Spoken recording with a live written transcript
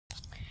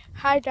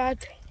Hi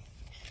Dad.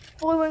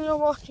 Or when you're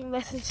watching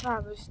this is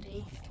Father's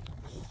Day.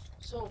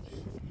 So,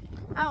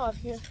 I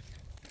love you.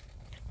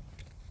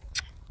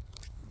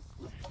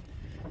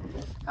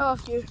 I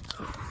love you.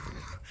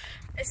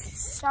 It's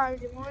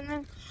Saturday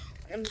morning.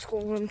 I'm just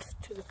going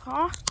to the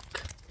park.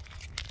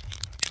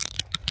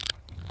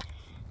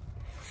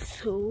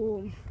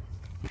 So,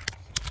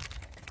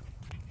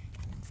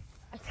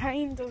 I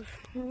kind of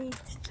need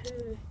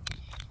to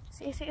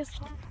say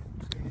something.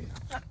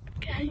 I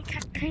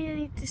kind of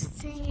need to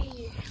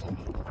say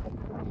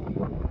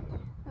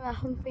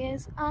that one thing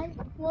is I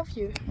love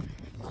you.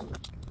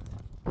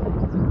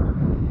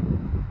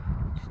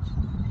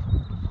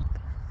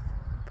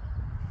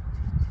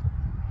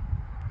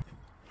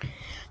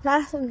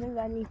 That's something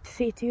that I need to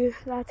say to you,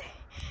 that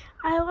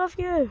I love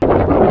you.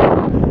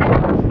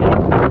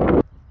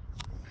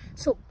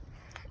 So,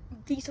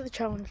 these are the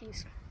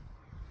challenges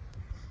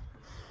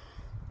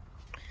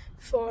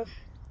for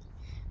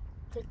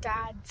the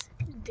Dad's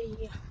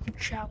Day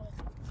challenge.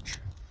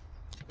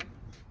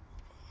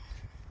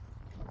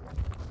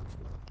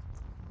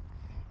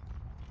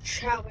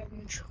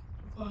 Challenge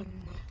 1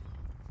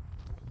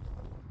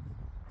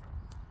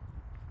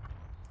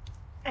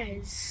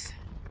 is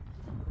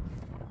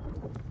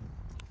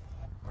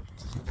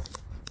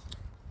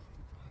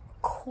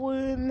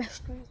clue,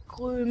 mystery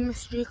clue,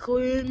 mystery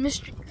clue,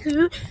 mystery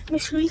clue,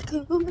 mystery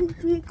clue,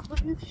 mystery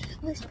clue,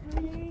 mystery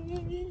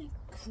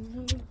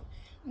clue,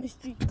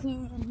 mystery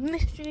clue,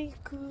 mystery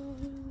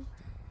clue,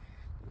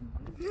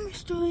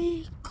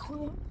 mystery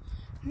clue,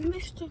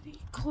 mystery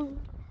clue,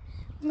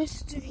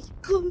 mystery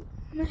clue, mystery clue,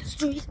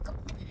 mystery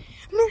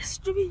clue,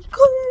 mystery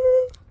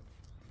clue,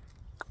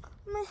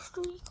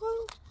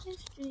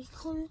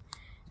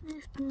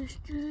 mystery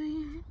clue,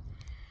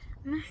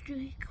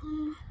 mystery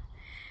clue,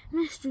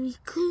 mystery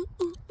clue.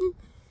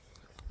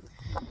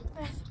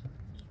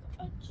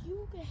 Are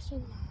you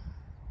guessing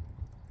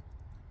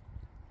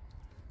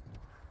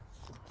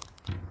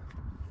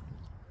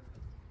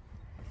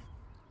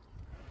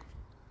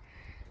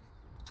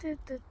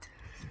that?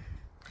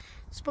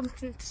 Just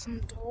bumped into some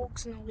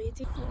dogs and a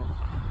lady.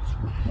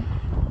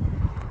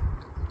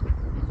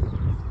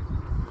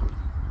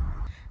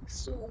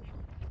 So,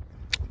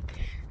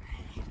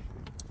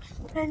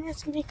 then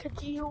let's make a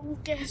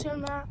geoguessr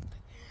map.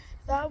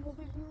 That will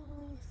be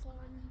really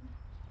fun.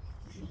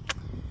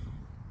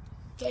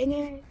 Then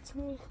let's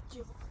make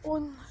your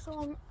own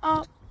song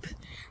up.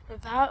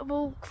 That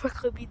will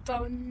quickly be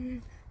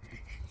done.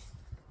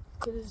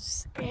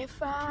 Because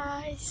if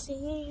I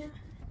sing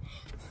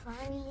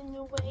Finding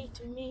Your Way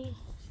to Me,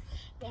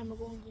 then we're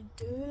going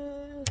to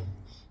do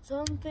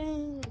some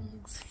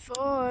things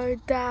for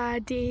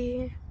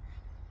Daddy.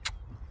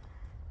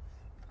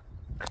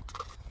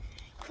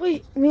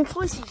 Wait,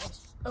 please see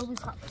this. Oh,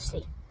 we've got to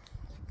see.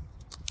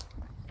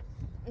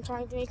 I'm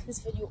trying to make this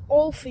video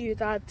all for you,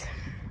 Dad.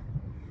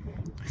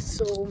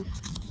 So,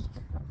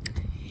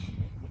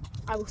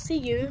 I will see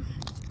you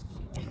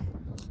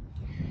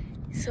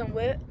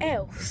somewhere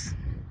else.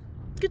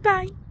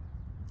 Goodbye.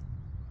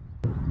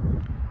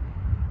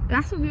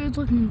 That's a weird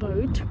looking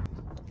bird.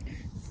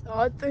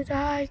 Thought that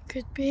I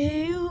could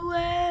be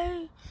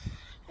away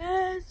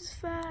as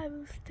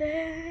Father's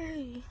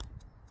Day.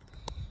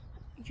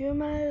 You're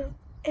my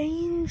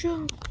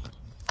angel,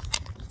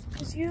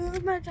 'cause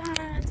you're my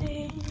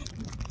daddy.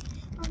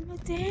 On the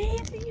day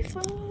that you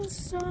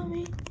first saw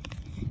me, I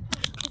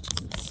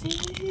could see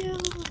your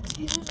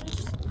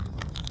tears.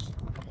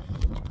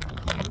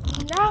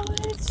 Now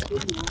it's you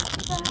back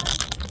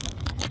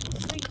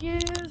for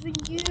years and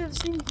years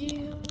and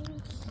years.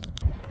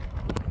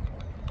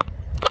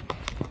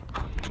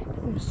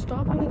 I'm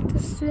stopping to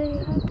say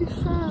happy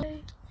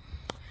Friday.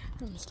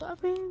 I'm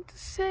stopping to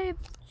say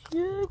that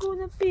you're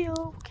gonna be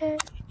okay.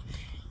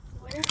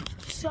 When I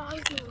saw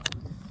you,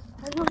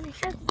 I know you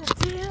shed the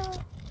tear.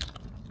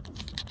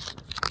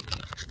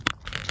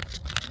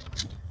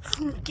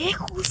 From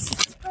geckos to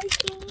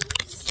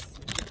spiders,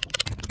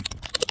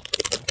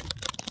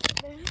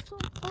 there's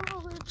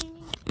already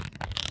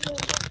your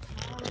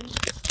time.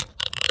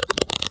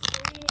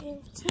 Say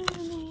to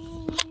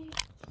me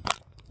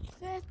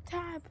that I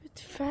would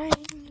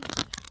find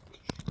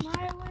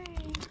my way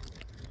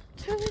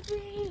to the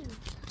dream.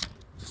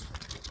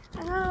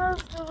 And I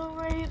love the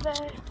way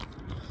that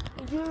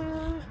you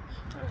are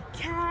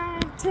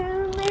kind to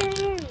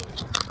me.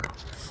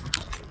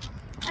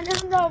 And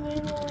I'm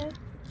loving it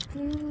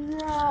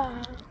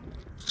now.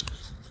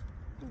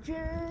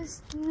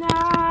 Just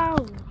now.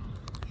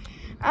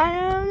 I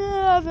am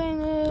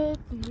loving it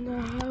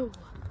now.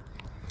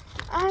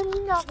 I'm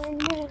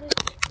loving it.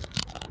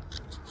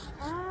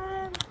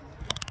 I'm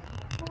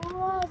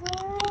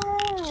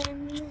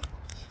loving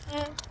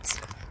it.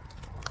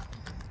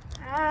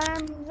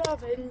 I'm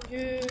loving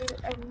you.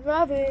 I'm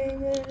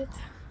loving it.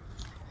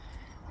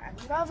 I'm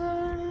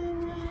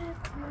loving it.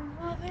 I'm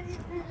loving it.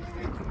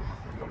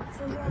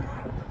 So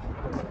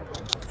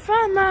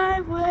find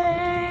my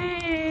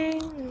way,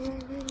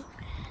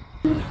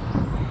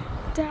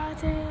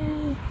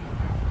 Daddy.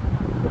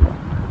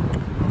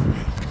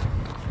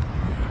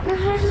 I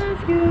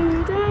love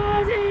you,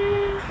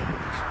 Daddy.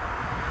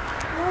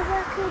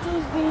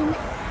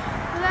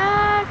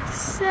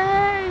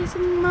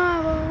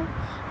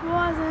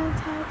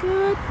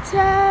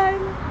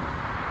 time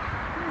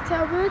that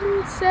I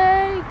wouldn't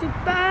say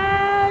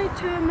goodbye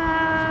to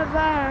my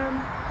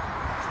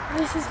van.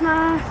 This is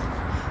my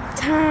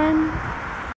time.